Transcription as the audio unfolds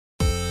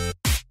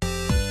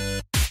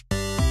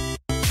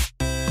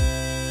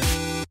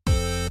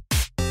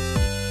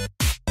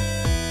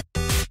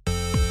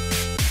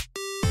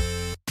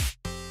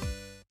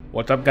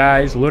What's up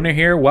guys, Lunar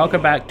here,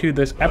 welcome back to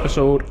this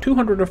episode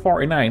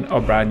 249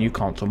 of brand new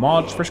console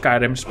mods for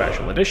Skyrim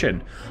Special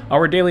Edition,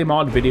 our daily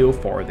mod video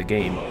for the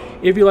game.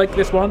 If you like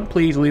this one,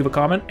 please leave a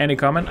comment, any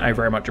comment, I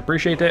very much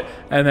appreciate it,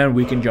 and then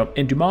we can jump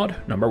into mod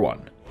number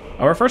 1.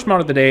 Our first mod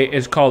of the day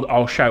is called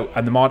I'll Shout,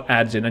 and the mod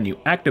adds in a new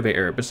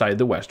activator beside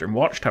the Western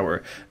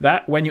Watchtower,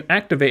 that when you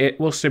activate it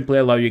will simply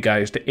allow you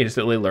guys to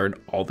instantly learn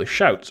all the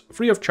shouts,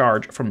 free of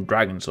charge from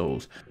Dragon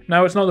Souls.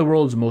 Now it's not the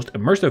world's most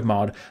immersive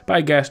mod, but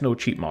I guess no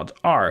cheap mods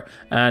are,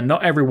 and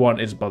not everyone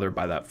is bothered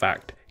by that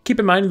fact.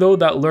 Keep in mind though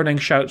that learning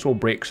shouts will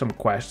break some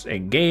quests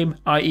in game,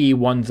 i.e.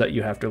 ones that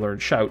you have to learn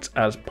shouts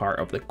as part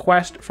of the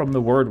quest from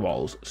the word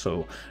walls,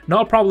 so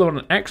not a problem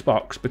on an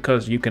Xbox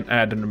because you can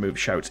add and remove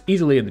shouts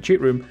easily in the cheat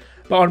room,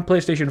 but on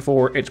PlayStation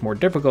 4 it's more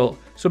difficult,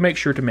 so make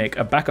sure to make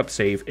a backup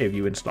save if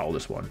you install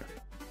this one.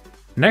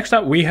 Next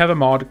up we have a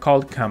mod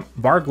called Camp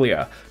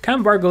Varglia.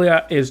 Camp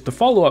Varglia is the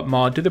follow-up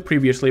mod to the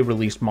previously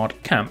released mod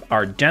Camp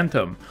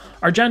Argentum.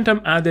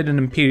 Argentum added an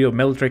Imperial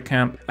military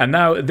camp, and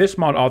now this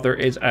mod author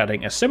is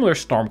adding a similar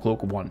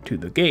Stormcloak one to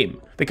the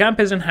game. The camp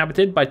is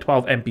inhabited by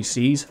 12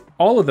 NPCs,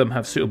 all of them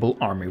have suitable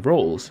army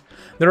roles.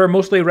 There are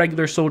mostly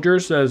regular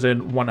soldiers, as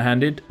in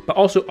one-handed, but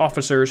also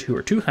officers who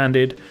are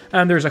two-handed,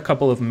 and there's a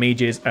couple of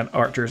mages and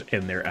archers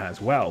in there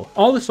as well.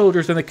 All the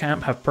soldiers in the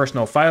camp have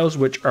personal files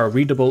which are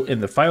readable in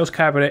the files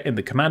cabinet in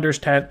the commander's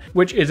tent,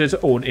 which is its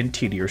own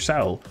interior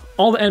cell.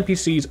 All the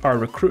NPCs are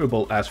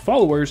recruitable as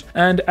followers,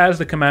 and as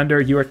the commander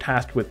you are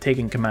tasked with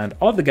taking command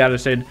of the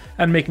garrison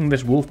and making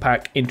this wolf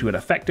pack into an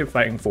effective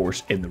fighting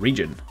force in the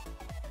region.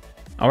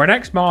 Our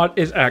next mod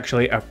is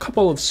actually a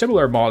couple of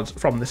similar mods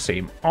from the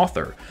same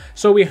author.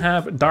 So we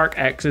have Dark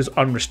X's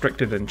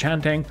Unrestricted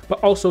Enchanting,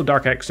 but also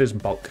Dark X's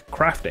Bulk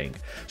Crafting.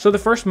 So the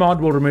first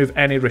mod will remove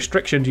any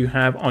restrictions you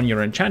have on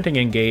your enchanting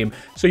in game,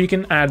 so you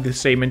can add the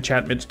same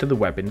enchantments to the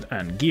weapons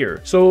and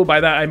gear. So by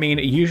that I mean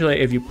usually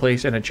if you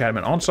place an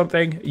enchantment on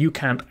something, you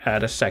can't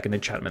add a second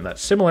enchantment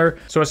that's similar,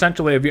 so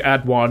essentially if you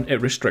add one, it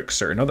restricts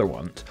certain other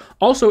ones.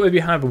 Also if you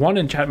have one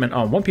enchantment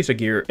on one piece of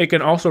gear, it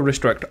can also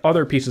restrict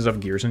other pieces of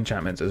gear's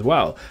enchantments as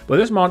well. But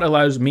this mod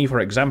allows me,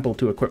 for example,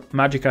 to equip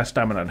Magicka,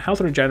 Stamina and Health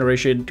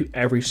Regeneration to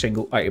every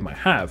single item I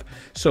have,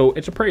 so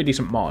it's a pretty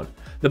decent mod.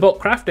 The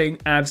bulk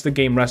crafting adds the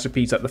game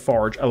recipes at the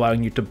forge,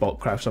 allowing you to bulk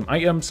craft some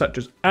items such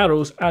as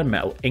arrows and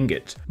metal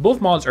ingots.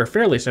 Both mods are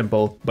fairly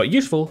simple, but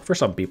useful for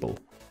some people.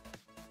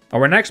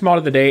 Our next mod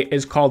of the day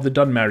is called the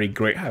Dunmerry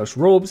Greathouse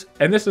Robes,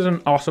 and this is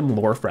an awesome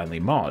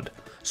lore-friendly mod.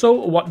 So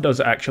what does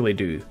it actually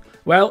do?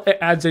 Well, it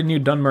adds in new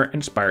Dunmer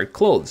inspired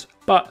clothes,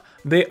 but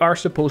they are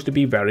supposed to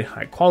be very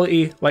high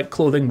quality, like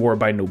clothing worn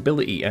by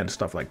nobility and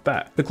stuff like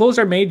that. The clothes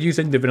are made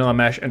using the vanilla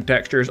mesh and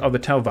textures of the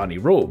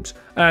Telvanni robes,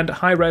 and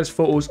high-res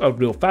photos of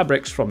real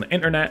fabrics from the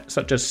internet,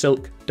 such as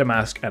silk,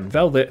 damask and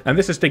velvet, and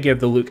this is to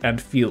give the look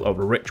and feel of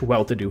rich,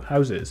 well-to-do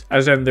houses,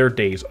 as in their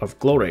days of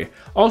glory.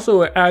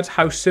 Also, it adds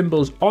house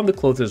symbols on the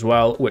clothes as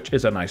well, which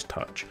is a nice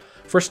touch.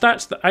 For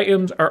stats, the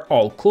items are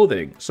all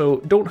clothing, so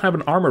don't have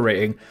an armor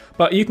rating,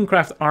 but you can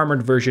craft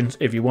armored versions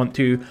if you want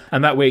to,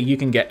 and that way you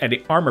can get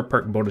any armor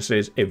perk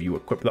bonuses if you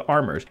equip the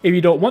armors. If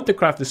you don't want to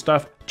craft the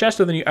stuff, chests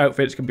of the new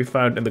outfits can be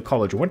found in the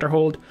College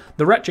Winterhold,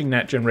 the Retching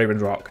Netch in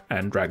Raven's Rock,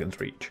 and Dragon's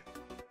Reach.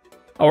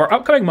 Our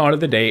upcoming mod of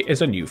the day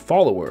is a new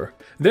follower.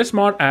 This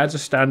mod adds a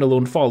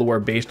standalone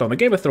follower based on the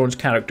Game of Thrones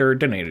character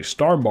Daenerys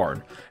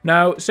Stormborn.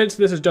 Now, since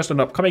this is just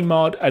an upcoming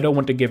mod, I don't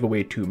want to give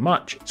away too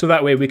much, so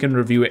that way we can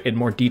review it in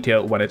more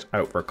detail when it's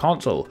out for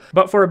console.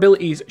 But for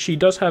abilities, she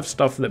does have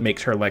stuff that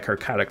makes her like her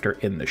character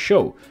in the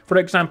show. For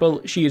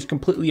example, she is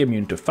completely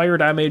immune to fire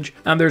damage,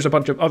 and there's a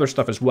bunch of other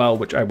stuff as well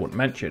which I won't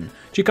mention.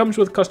 She comes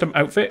with custom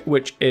outfit,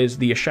 which is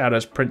the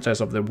Ashara's Princess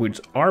of the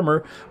Woods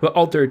armor, but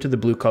altered to the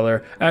blue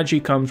color, and she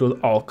comes with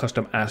all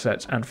custom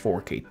assets and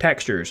 4K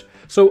textures.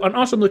 So an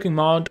awesome looking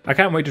mod. I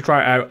can't wait to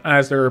try it out,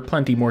 as there are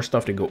plenty more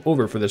stuff to go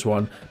over for this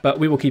one, but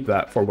we will keep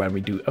that for when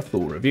we do a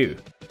full review.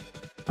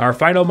 Our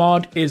final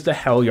mod is the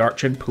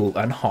Heljarchen Pool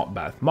and Hot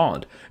Bath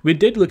mod. We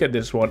did look at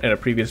this one in a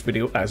previous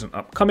video as an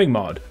upcoming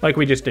mod, like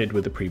we just did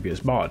with the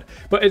previous mod,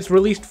 but it's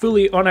released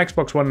fully on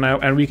Xbox One now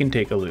and we can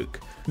take a look.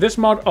 This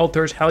mod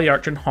alters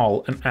Heljarchen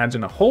Hall and adds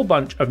in a whole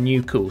bunch of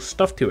new cool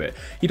stuff to it.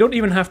 You don't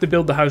even have to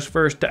build the house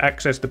first to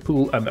access the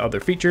pool and the other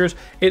features,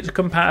 it's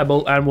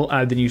compatible and will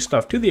add the new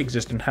stuff to the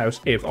existing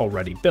house if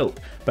already built,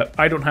 but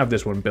I don't have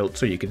this one built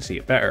so you can see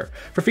it better.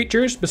 For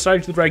features,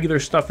 besides the regular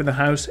stuff in the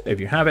house, if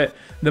you have it,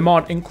 the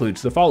mod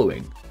includes the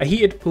following: a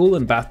heated pool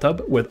and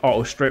bathtub with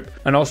auto strip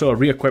and also a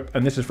re-equip,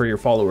 and this is for your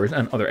followers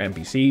and other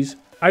NPCs,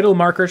 idle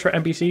markers for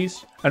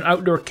NPCs, an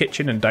outdoor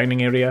kitchen and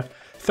dining area,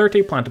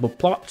 30 plantable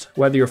plots,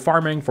 whether you're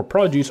farming for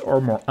produce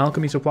or more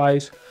alchemy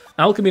supplies,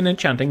 alchemy and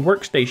enchanting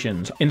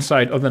workstations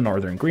inside of the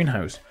northern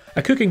greenhouse,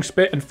 a cooking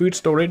spit and food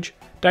storage,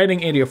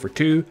 dining area for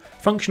 2,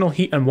 functional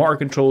heat and water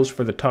controls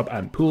for the tub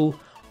and pool,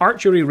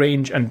 archery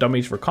range and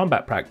dummies for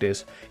combat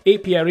practice,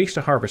 apiaries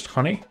to harvest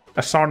honey,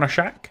 a sauna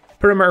shack,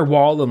 perimeter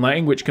wall and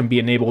lighting, which can be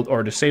enabled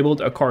or disabled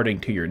according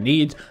to your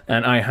needs,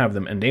 and I have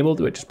them enabled,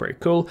 which is pretty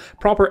cool,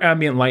 proper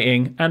ambient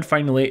lighting, and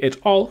finally it's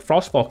all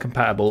Frostfall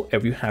compatible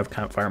if you have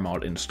Campfire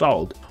mod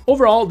installed.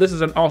 Overall, this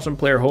is an awesome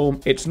player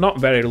home. It's not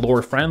very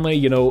lore friendly,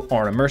 you know,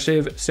 or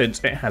immersive, since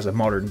it has a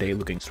modern day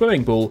looking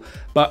swimming pool,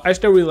 but I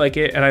still really like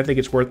it, and I think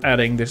it's worth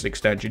adding this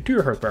extension to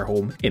your Hearthfire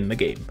home in the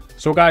game.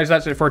 So guys,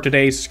 that's it for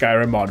today's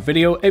Skyrim mod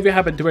video. If you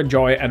happen to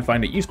enjoy and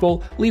find it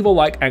useful, leave a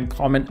like and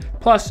comment.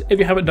 Plus, if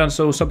you haven't done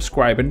so,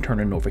 subscribe and turn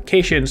on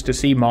notifications to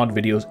see mod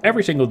videos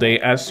every single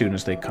day as soon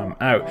as they come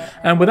out.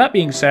 And with that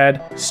being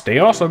said, stay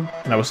awesome,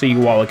 and I will see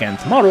you all again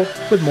tomorrow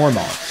with more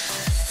mods.